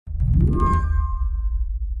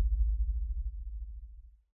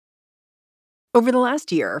Over the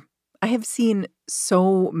last year, I have seen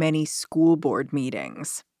so many school board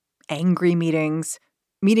meetings, angry meetings,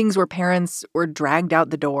 meetings where parents were dragged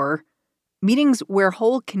out the door, meetings where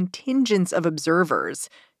whole contingents of observers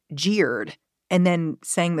jeered and then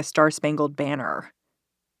sang the Star-Spangled Banner.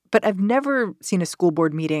 But I've never seen a school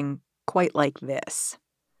board meeting quite like this.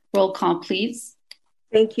 Roll call, please.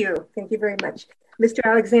 Thank you. Thank you very much. Mr.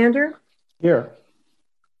 Alexander? Here.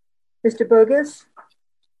 Mr. Bogus?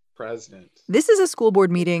 Present. This is a school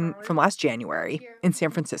board meeting from last January in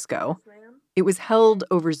San Francisco. It was held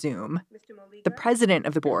over Zoom. The president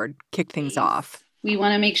of the board kicked things off. We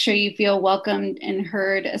want to make sure you feel welcomed and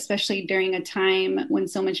heard, especially during a time when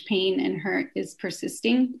so much pain and hurt is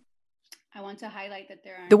persisting. I want to highlight that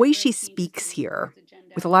there are... The way she speaks here,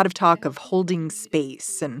 with a lot of talk of holding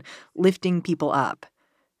space and lifting people up,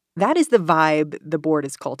 that is the vibe the board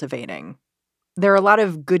is cultivating. There are a lot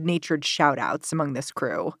of good-natured shout-outs among this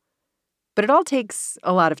crew. But it all takes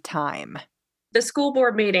a lot of time. The school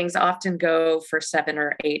board meetings often go for 7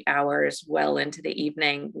 or 8 hours, well into the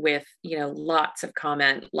evening with, lots of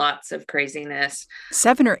comment, lots of craziness.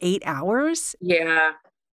 7 or 8 hours? Yeah.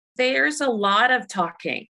 There's a lot of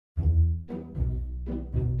talking.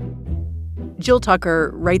 Jill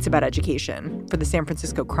Tucker writes about education for the San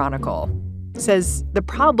Francisco Chronicle. Says the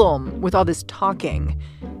problem with all this talking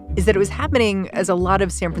is that it was happening as a lot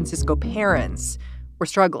of San Francisco parents were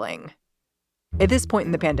struggling. At this point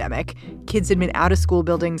in the pandemic, kids had been out of school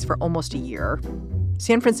buildings for almost a year.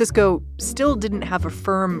 San Francisco still didn't have a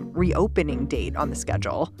firm reopening date on the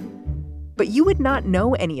schedule. But you would not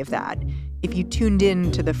know any of that if you tuned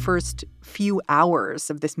in to the first few hours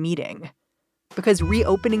of this meeting. Because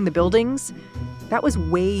reopening the buildings, that was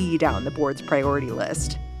way down the board's priority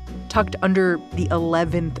list, tucked under the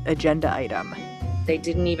 11th agenda item. They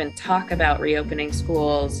didn't even talk about reopening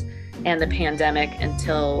schools and the pandemic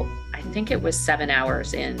until I think it was 7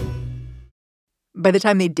 hours in. By the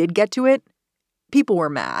time they did get to it, people were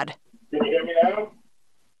mad. Can you hear me now?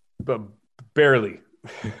 But barely.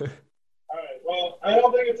 All right. Well, I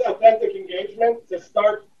don't think it's authentic engagement to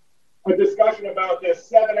start a discussion about this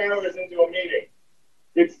 7 hours into a meeting.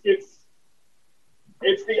 It's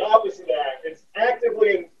the opposite of that. It's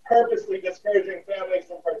actively and purposely discouraging families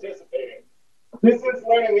from participating. Distance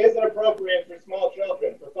learning isn't appropriate for small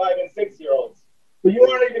children, for 5 and 6-year-olds. But you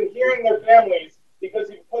aren't even hearing their families because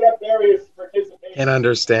you've put up barriers to participation. Can't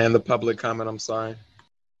understand the public comment. I'm sorry.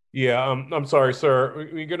 Yeah, I'm sorry, sir.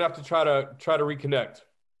 We're gonna have to try to reconnect.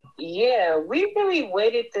 Yeah, we really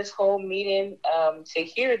waited this whole meeting to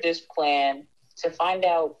hear this plan, to find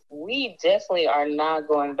out we definitely are not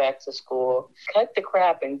going back to school. Cut the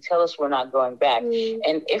crap and tell us we're not going back.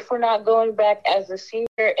 And if we're not going back as a senior,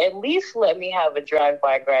 at least let me have a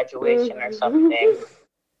drive-by graduation or something.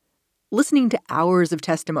 Listening to hours of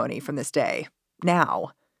testimony from this day,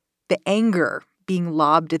 now, the anger being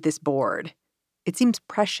lobbed at this board, it seems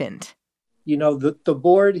prescient. The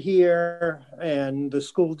board here and the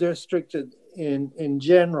school district in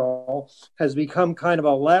general has become kind of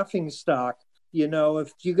a laughingstock.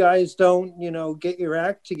 If you guys don't, get your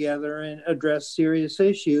act together and address serious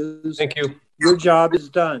issues, Thank you. Your job is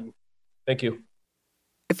done. Thank you.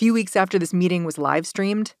 A few weeks after this meeting was live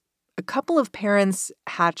streamed, a couple of parents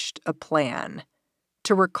hatched a plan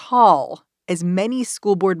to recall as many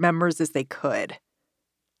school board members as they could.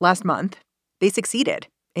 Last month, they succeeded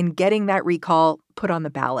in getting that recall put on the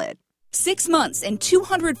ballot. 6 months and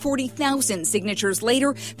 240,000 signatures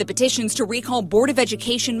later, the petitions to recall Board of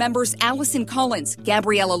Education members Allison Collins,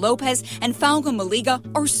 Gabriela Lopez, and Falga Maliga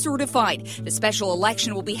are certified. The special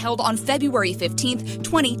election will be held on February 15th,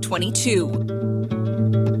 2022.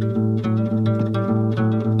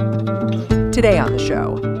 Today on the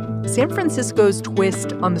show, San Francisco's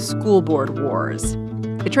twist on the school board wars.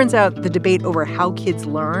 It turns out the debate over how kids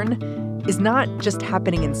learn is not just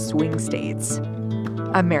happening in swing states.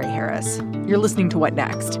 I'm Mary Harris. You're listening to What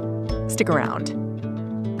Next? Stick around.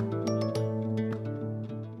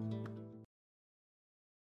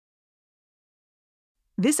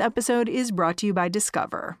 This episode is brought to you by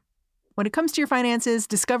Discover. When it comes to your finances,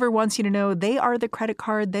 Discover wants you to know they are the credit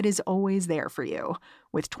card that is always there for you.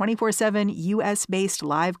 With 24/7 U.S.-based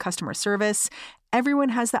live customer service, everyone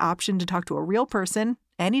has the option to talk to a real person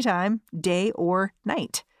anytime, day or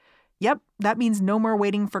night. Yep, that means no more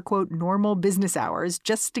waiting for, quote, normal business hours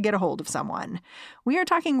just to get a hold of someone. We are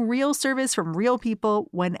talking real service from real people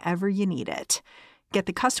whenever you need it. Get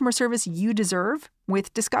the customer service you deserve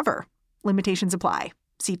with Discover. Limitations apply.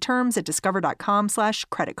 See terms at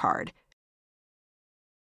discover.com/creditcard.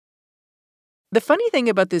 The funny thing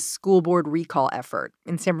about this school board recall effort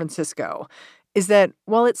in San Francisco is that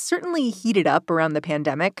while it certainly heated up around the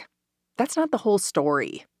pandemic, that's not the whole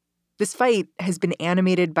story. This fight has been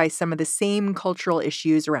animated by some of the same cultural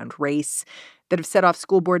issues around race that have set off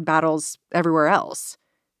school board battles everywhere else.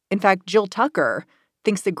 In fact, Jill Tucker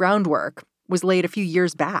thinks the groundwork was laid a few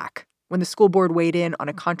years back when the school board weighed in on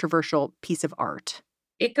a controversial piece of art.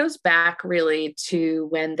 It goes back really to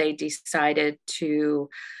when they decided to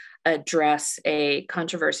address a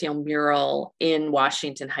controversial mural in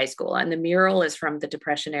Washington High School. And the mural is from the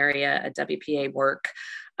Depression area, a WPA work,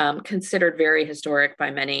 considered very historic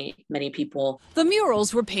by many people. The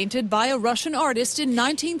murals were painted by a Russian artist in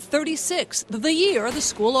 1936, the year the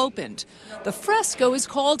school opened. The fresco is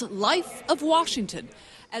called Life of Washington.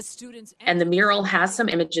 As students and the mural has some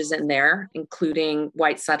images in there, including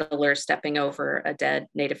white settlers stepping over a dead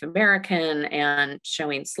Native American and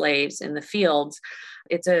showing slaves in the fields.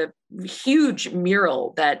 It's a huge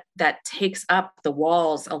mural that takes up the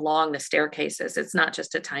walls along the staircases. It's not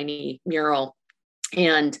just a tiny mural.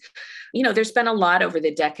 And, there's been a lot over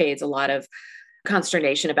the decades, a lot of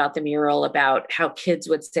consternation about the mural, about how kids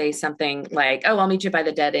would say something like, "Oh, I'll meet you by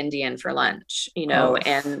the dead Indian for lunch,"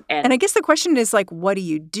 and I guess the question is like, what do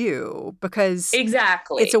you do? Because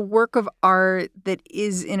exactly, it's a work of art that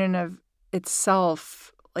is in and of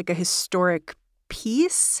itself like a historic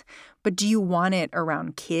piece, but do you want it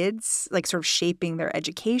around kids, like sort of shaping their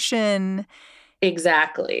education?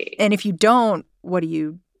 Exactly. And if you don't, what do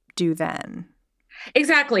you do then?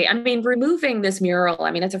 Exactly. I mean, removing this mural,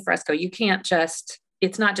 it's a fresco. You can't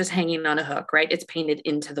it's not just hanging on a hook, right? It's painted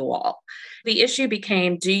into the wall. The issue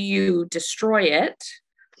became, do you destroy it?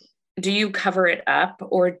 Do you cover it up?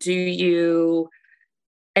 Or do you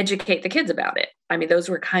educate the kids about it? Those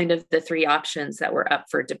were kind of the three options that were up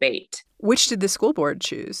for debate. Which did the school board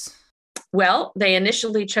choose? Well, they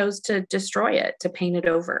initially chose to destroy it, to paint it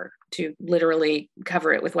over, to literally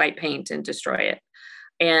cover it with white paint and destroy it.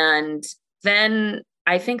 And then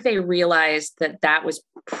I think they realized that was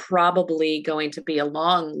probably going to be a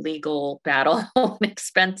long legal battle and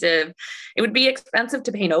expensive. It would be expensive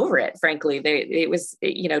to paint over it, frankly. It was,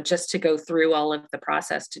 just to go through all of the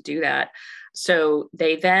process to do that. So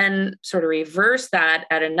they then sort of reversed that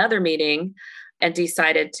at another meeting and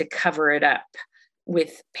decided to cover it up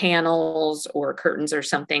with panels or curtains or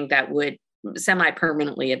something that would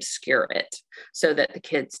semi-permanently obscure it so that the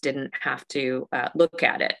kids didn't have to look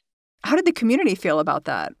at it. How did the community feel about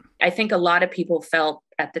that? I think a lot of people felt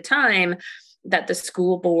at the time that the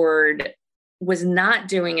school board was not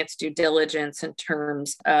doing its due diligence in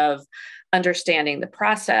terms of understanding the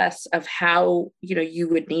process of how, you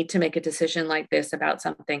would need to make a decision like this about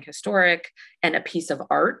something historic and a piece of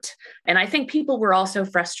art. And I think people were also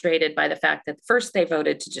frustrated by the fact that first they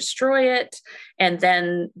voted to destroy it, and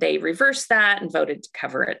then they reversed that and voted to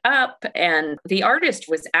cover it up. And the artist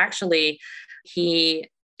was actually, he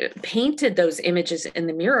painted those images in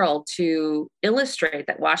the mural to illustrate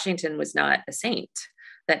that Washington was not a saint,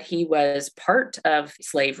 that he was part of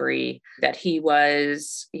slavery, that he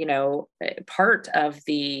was, part of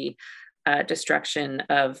the destruction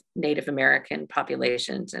of Native American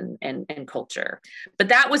populations and culture. But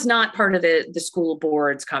that was not part of the school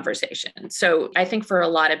board's conversation. So I think for a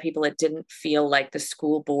lot of people, it didn't feel like the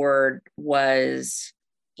school board was,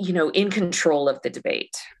 in control of the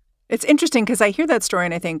debate. It's interesting because I hear that story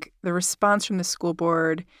and I think the response from the school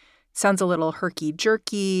board sounds a little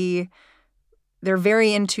herky-jerky. They're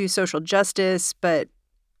very into social justice, but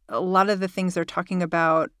a lot of the things they're talking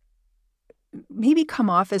about maybe come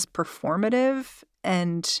off as performative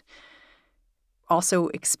and also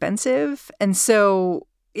expensive. And so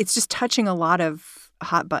it's just touching a lot of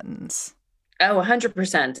hot buttons. Oh,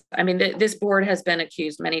 100%. This board has been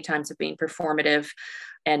accused many times of being performative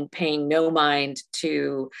and paying no mind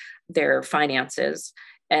to their finances.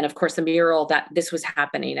 And of course, the mural, that this was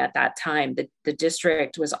happening at that time, the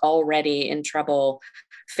district was already in trouble,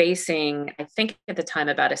 facing, I think at the time,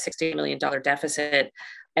 about a $60 million deficit.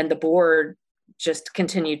 And the board just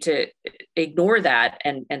continued to ignore that.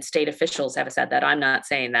 And state officials have said that. I'm not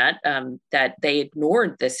saying that, that they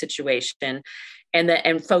ignored this situation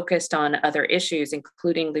and focused on other issues,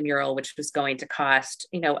 including the mural, which was going to cost,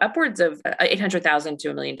 upwards of $800,000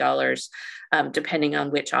 to $1 million, depending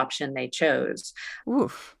on which option they chose.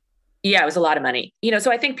 Oof. Yeah, it was a lot of money.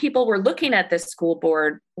 So I think people were looking at this school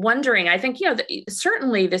board wondering, I think,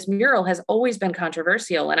 certainly this mural has always been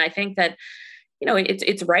controversial. And I think that,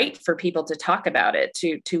 it's right for people to talk about it,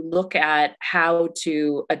 to look at how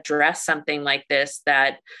to address something like this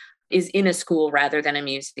that is in a school rather than a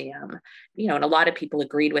museum, and a lot of people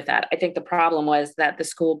agreed with that. I think the problem was that the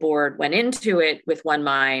school board went into it with one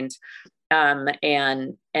mind,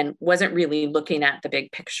 and wasn't really looking at the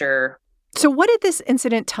big picture. So what did this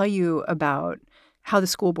incident tell you about how the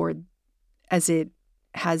school board as it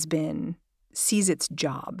has been, sees its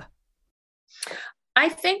job? I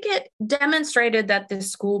think it demonstrated that the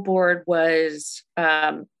school board was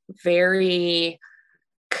very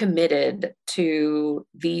committed to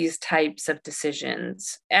these types of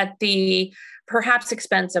decisions at the perhaps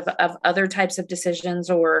expense of other types of decisions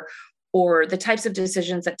or the types of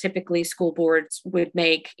decisions that typically school boards would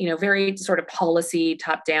make, very sort of policy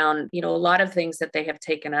top down. A lot of things that they have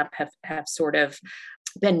taken up have sort of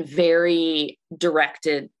been very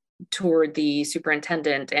directed toward the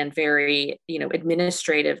superintendent and very,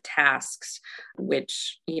 administrative tasks,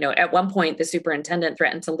 which, at one point the superintendent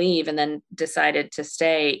threatened to leave and then decided to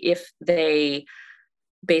stay if they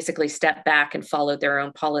basically stepped back and followed their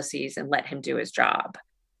own policies and let him do his job.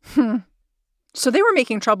 So they were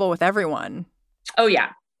making trouble with everyone. Oh,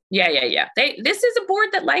 yeah. Yeah. This is a board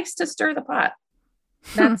that likes to stir the pot.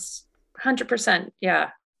 That's 100%.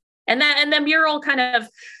 Yeah. And the mural kind of,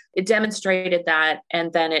 it demonstrated that,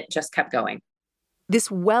 and then it just kept going.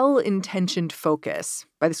 This well-intentioned focus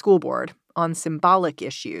by the school board on symbolic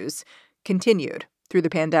issues continued through the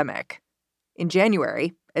pandemic. In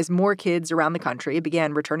January, as more kids around the country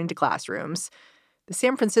began returning to classrooms, the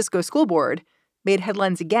San Francisco School Board made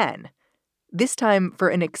headlines again, this time for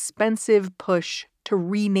an expensive push to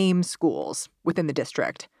rename schools within the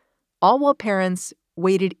district, all while parents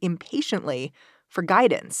waited impatiently for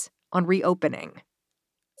guidance on reopening.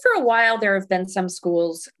 For a while, there have been some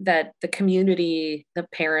schools that the community, the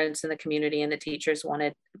parents and the community and the teachers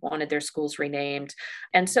wanted their schools renamed.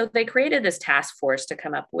 And so they created this task force to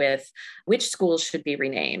come up with which schools should be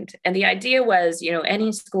renamed. And the idea was,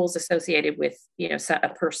 any schools associated with, a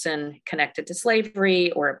person connected to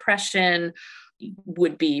slavery or oppression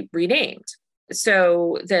would be renamed.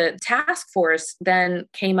 So the task force then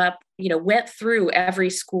came up, went through every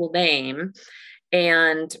school name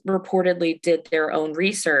and reportedly did their own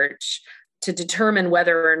research to determine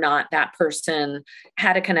whether or not that person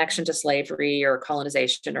had a connection to slavery or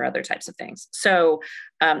colonization or other types of things. So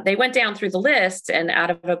they went down through the list, and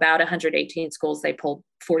out of about 118 schools, they pulled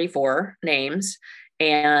 44 names.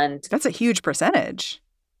 And that's a huge percentage.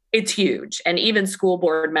 It's huge. And even school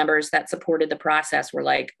board members that supported the process were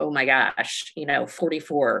like, oh my gosh,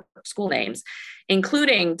 44 school names,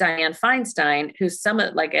 including Dianne Feinstein, who's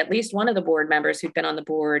at least one of the board members who'd been on the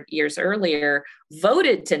board years earlier,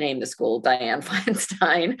 voted to name the school Dianne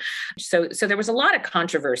Feinstein. So there was a lot of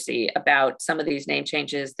controversy about some of these name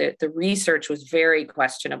changes. The research was very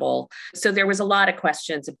questionable. So there was a lot of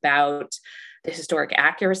questions about the historic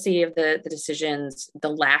accuracy of the decisions,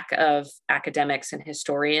 the lack of academics and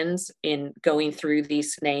historians in going through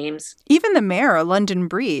these names. Even the mayor, London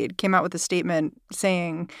Breed, came out with a statement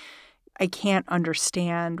saying, I can't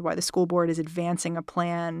understand why the school board is advancing a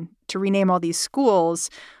plan to rename all these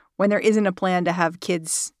schools when there isn't a plan to have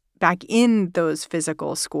kids back in those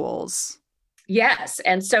physical schools. Yes.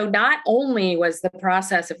 And so not only was the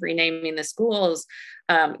process of renaming the schools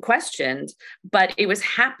questioned, but it was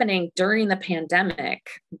happening during the pandemic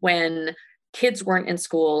when kids weren't in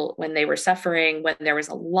school, when they were suffering, when there was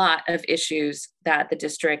a lot of issues that the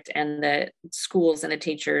district and the schools and the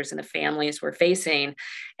teachers and the families were facing.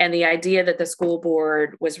 And the idea that the school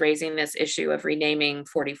board was raising this issue of renaming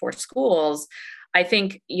 44 schools, I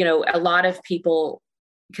think, a lot of people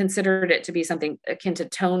considered it to be something akin to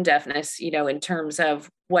tone deafness, in terms of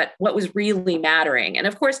what was really mattering. And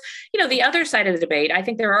of course, the other side of the debate, I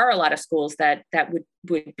think there are a lot of schools that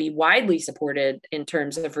would be widely supported in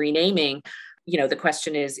terms of renaming. The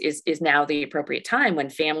question is now the appropriate time when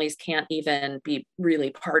families can't even be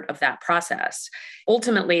really part of that process.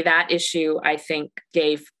 Ultimately, that issue, I think,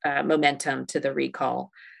 gave momentum to the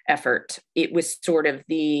recall effort. It was sort of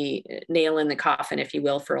the nail in the coffin, if you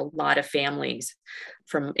will, for a lot of families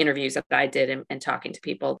from interviews that I did and talking to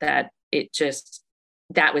people, that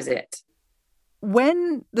that was it.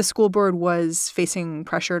 When the school board was facing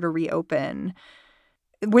pressure to reopen,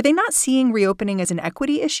 were they not seeing reopening as an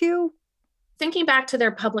equity issue? Thinking back to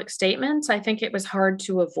their public statements, I think it was hard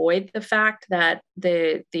to avoid the fact that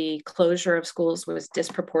the closure of schools was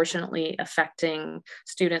disproportionately affecting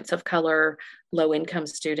students of color, low-income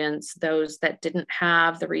students, those that didn't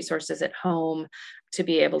have the resources at home to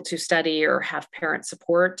be able to study or have parent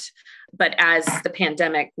support. But as the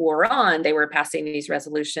pandemic wore on, they were passing these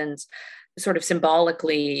resolutions sort of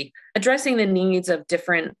symbolically addressing the needs of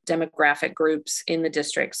different demographic groups in the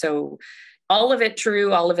district. So all of it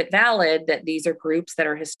true, all of it valid, that these are groups that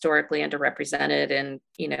are historically underrepresented in,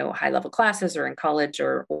 high-level classes or in college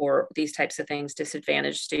or these types of things,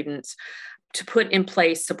 disadvantaged students, to put in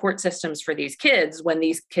place support systems for these kids when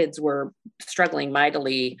these kids were struggling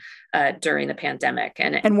mightily during the pandemic.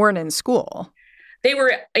 And weren't in school. They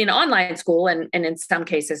were in online school and in some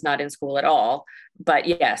cases not in school at all. But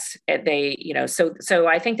yes, they, so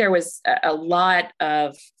I think there was a lot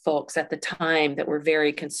of folks at the time that were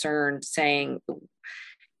very concerned, saying,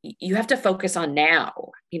 you have to focus on now,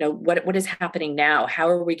 what is happening now? How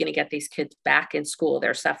are we going to get these kids back in school?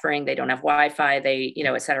 They're suffering. They don't have Wi-Fi,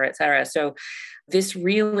 et cetera, et cetera. So this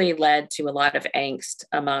really led to a lot of angst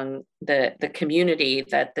among the community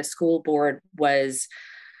that the school board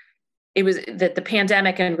that the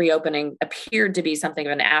pandemic and reopening appeared to be something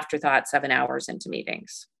of an afterthought 7 hours into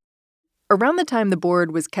meetings. Around the time the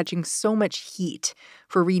board was catching so much heat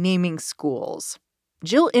for renaming schools,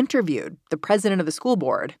 Jill interviewed the president of the school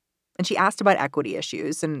board, and she asked about equity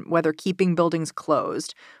issues and whether keeping buildings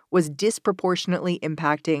closed was disproportionately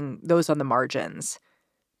impacting those on the margins.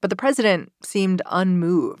 But the president seemed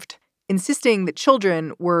unmoved, insisting that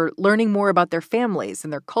children were learning more about their families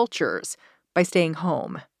and their cultures by staying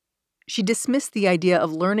home. She dismissed the idea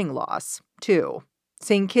of learning loss, too,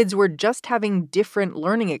 saying kids were just having different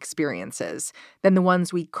learning experiences than the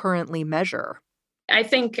ones we currently measure. I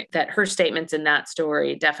think that her statements in that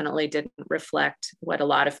story definitely didn't reflect what a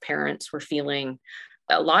lot of parents were feeling.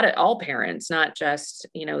 All parents, not just,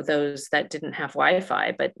 those that didn't have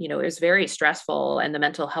Wi-Fi, but, it was very stressful, and the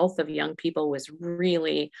mental health of young people was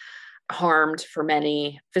really harmed for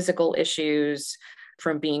many, physical issues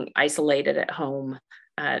from being isolated at home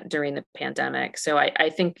during the pandemic. So I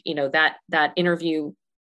think, that interview,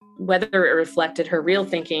 whether it reflected her real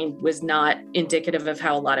thinking, was not indicative of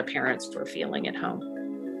how a lot of parents were feeling at home.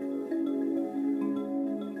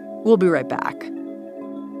 We'll be right back.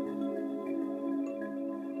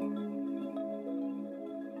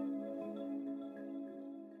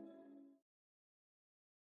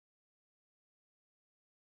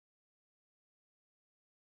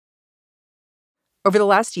 Over the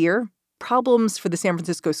last year, problems for the San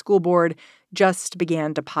Francisco School Board just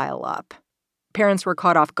began to pile up. Parents were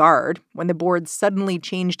caught off guard when the board suddenly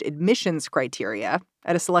changed admissions criteria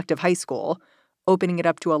at a selective high school, opening it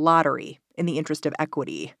up to a lottery in the interest of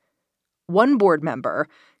equity. One board member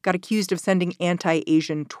got accused of sending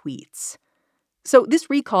anti-Asian tweets. So this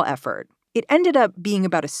recall effort, it ended up being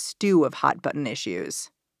about a stew of hot-button issues.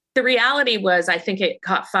 The reality was, I think it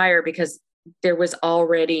caught fire because there was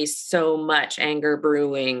already so much anger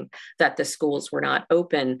brewing that the schools were not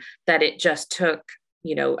open, that it just took,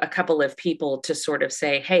 a couple of people to sort of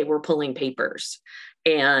say, hey, we're pulling papers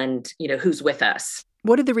and, who's with us?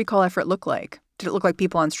 What did the recall effort look like? Did it look like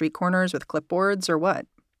people on street corners with clipboards or what?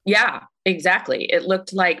 Yeah, exactly. It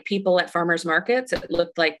looked like people at farmers markets. It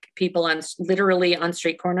looked like people literally on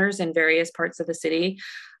street corners in various parts of the city.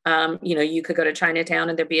 You could go to Chinatown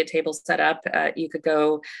and there'd be a table set up. You could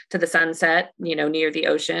go to the Sunset, near the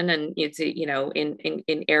ocean, and it's,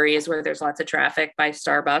 in areas where there's lots of traffic by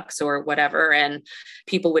Starbucks or whatever, and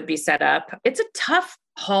people would be set up. It's a tough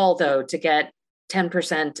haul, though, to get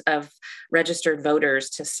 10% of registered voters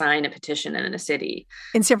to sign a petition in a city.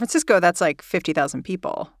 In San Francisco, that's like 50,000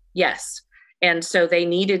 people. Yes. And so they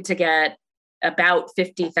needed to get about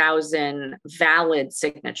 50,000 valid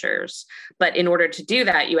signatures. But in order to do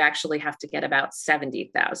that, you actually have to get about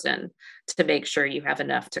 70,000 to make sure you have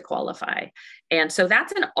enough to qualify. And so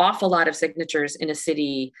that's an awful lot of signatures in a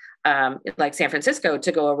city like San Francisco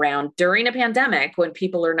to go around during a pandemic when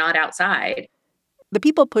people are not outside. The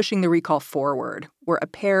people pushing the recall forward were a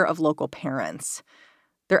pair of local parents.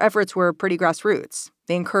 Their efforts were pretty grassroots.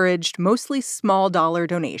 They encouraged mostly small dollar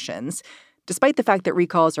donations, despite the fact that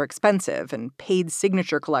recalls are expensive and paid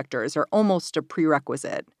signature collectors are almost a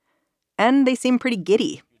prerequisite. And they seemed pretty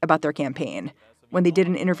giddy about their campaign when they did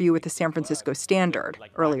an interview with the San Francisco Standard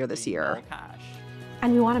earlier this year.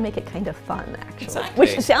 And we want to make it kind of fun, actually. Exactly.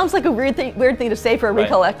 Which sounds like a weird thing to say for a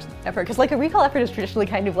recall effort, because a recall effort is traditionally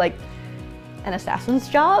kind of like an assassin's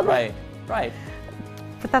job. Right.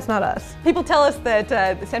 But that's not us. People tell us that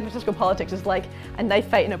the San Francisco politics is like a knife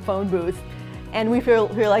fight in a phone booth. And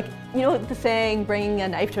we're like, the saying, bringing a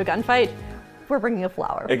knife to a gunfight? We're bringing a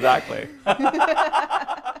flower. Exactly.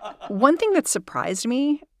 One thing that surprised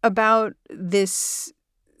me about this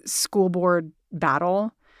school board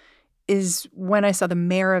battle is when I saw the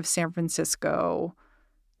mayor of San Francisco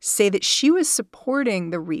say that she was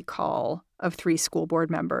supporting the recall of 3 school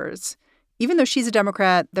board members. Even though she's a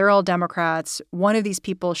Democrat, they're all Democrats, one of these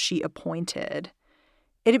people she appointed.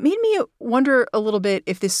 And it made me wonder a little bit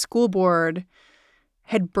if this school board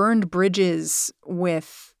had burned bridges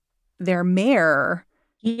with their mayor.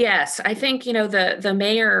 Yes, I think, the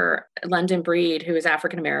mayor, London Breed, who is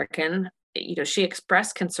African-American, she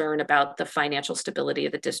expressed concern about the financial stability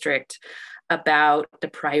of the district, about the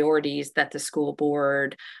priorities that the school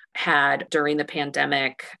board had during the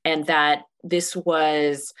pandemic, and that this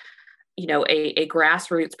was, a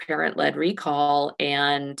grassroots parent-led recall,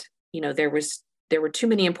 and, there were too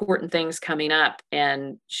many important things coming up,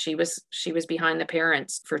 and she was behind the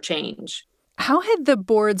parents for change. How had the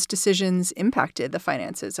board's decisions impacted the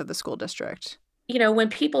finances of the school district? When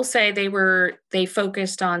people say they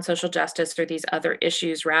focused on social justice or these other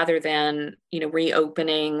issues rather than,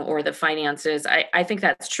 reopening or the finances, I think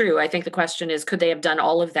that's true. I think the question is, could they have done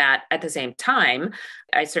all of that at the same time?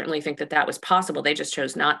 I certainly think that was possible. They just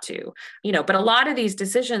chose not to, but a lot of these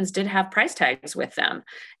decisions did have price tags with them.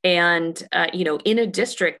 And, in a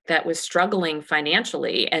district that was struggling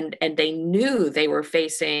financially, and they knew they were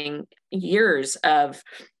facing years of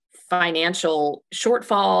financial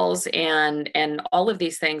shortfalls and all of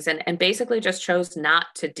these things, and basically just chose not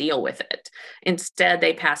to deal with it. Instead,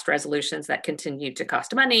 they passed resolutions that continued to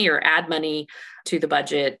cost money or add money to the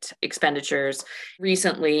budget expenditures.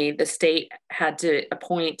 Recently, the state had to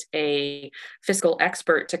appoint a fiscal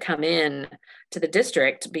expert to come in to the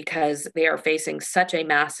district because they are facing such a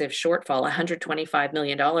massive shortfall, $125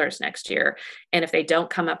 million next year. And if they don't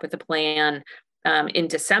come up with a plan in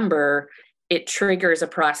December, it triggers a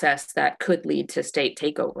process that could lead to state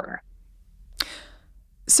takeover.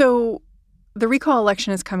 So the recall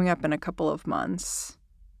election is coming up in a couple of months.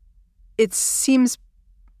 It seems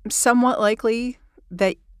somewhat likely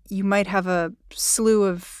that you might have a slew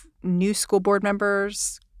of new school board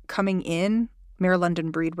members coming in. Mayor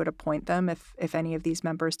London Breed would appoint them if any of these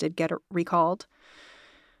members did get recalled.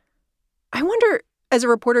 I wonder, as a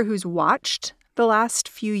reporter who's watched the last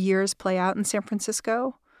few years play out in San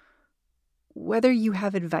Francisco, whether you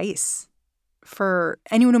have advice for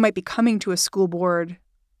anyone who might be coming to a school board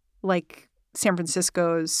like San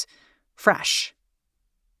Francisco's fresh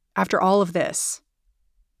after all of this.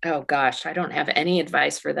 Oh gosh, I don't have any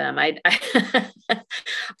advice for them.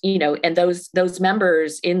 And those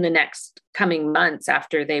members in the next coming months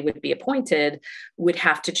after they would be appointed would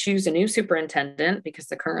have to choose a new superintendent because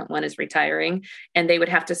the current one is retiring, and they would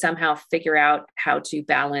have to somehow figure out how to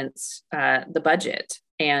balance the budget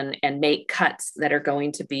and make cuts that are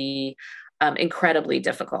going to be incredibly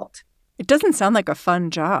difficult. It doesn't sound like a fun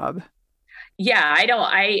job. Yeah,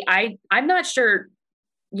 I'm not sure,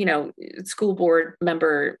 school board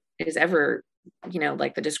member is ever,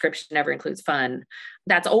 like the description never includes fun.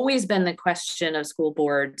 That's always been the question of school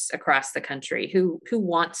boards across the country. Who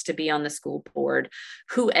wants to be on the school board?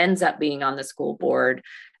 Who ends up being on the school board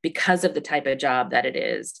because of the type of job that it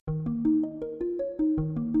is?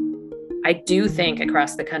 I do think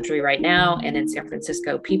across the country right now and in San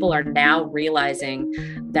Francisco, people are now realizing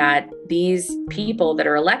that these people that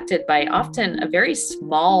are elected by often a very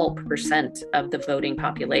small percent of the voting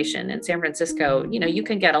population in San Francisco, you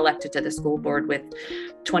can get elected to the school board with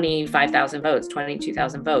 25,000 votes,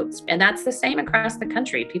 22,000 votes. And that's the same across the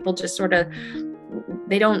country. People just sort of,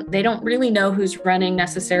 they don't really know who's running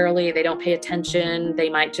necessarily. They don't pay attention.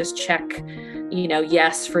 They might just check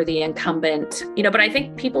yes for the incumbent, but I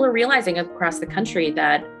think people are realizing across the country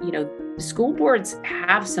that, school boards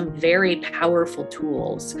have some very powerful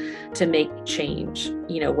tools to make change,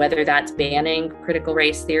 whether that's banning critical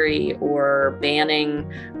race theory or banning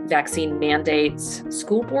vaccine mandates.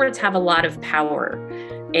 School boards have a lot of power.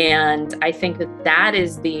 And I think that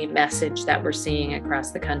is the message that we're seeing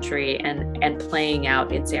across the country and playing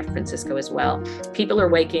out in San Francisco as well. People are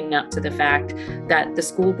waking up to the fact that the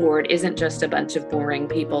school board isn't just a bunch of boring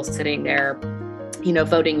people sitting there,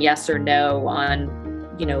 voting yes or no on,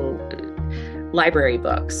 library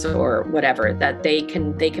books or whatever, that they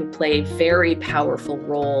can play a very powerful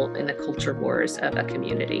role in the culture wars of a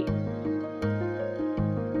community.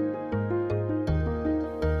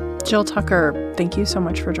 Jill Tucker, thank you so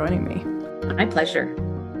much for joining me. My pleasure.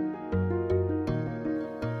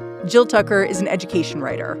 Jill Tucker is an education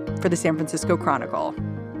writer for the San Francisco Chronicle.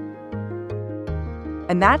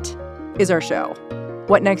 And that is our show.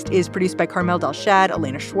 What Next is produced by Carmel Delshad,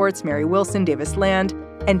 Elena Schwartz, Mary Wilson, Davis Land,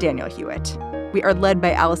 and Daniel Hewitt. We are led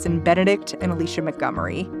by Allison Benedict and Alicia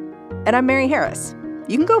Montgomery. And I'm Mary Harris.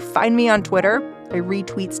 You can go find me on Twitter. I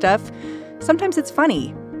retweet stuff. Sometimes it's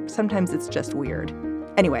funny. Sometimes it's just weird.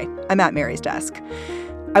 Anyway, I'm at Mary's desk.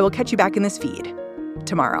 I will catch you back in this feed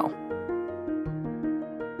tomorrow.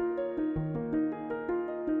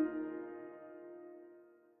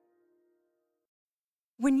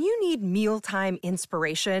 When When you need mealtime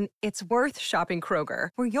inspiration, it's worth shopping Kroger,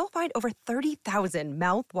 where you'll find over 30,000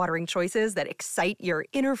 mouth-watering choices that excite your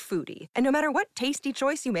inner foodie. And no matter what tasty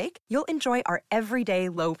choice you make, you'll enjoy our everyday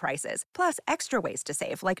low prices, plus extra ways to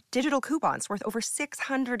save, like digital coupons worth over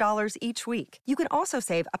 $600 each week. You can also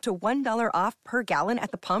save up to $1 off per gallon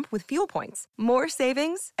at the pump with fuel points. More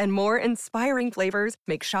savings and more inspiring flavors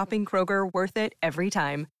make shopping Kroger worth it every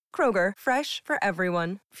time. Kroger, fresh for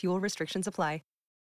everyone. Fuel restrictions apply.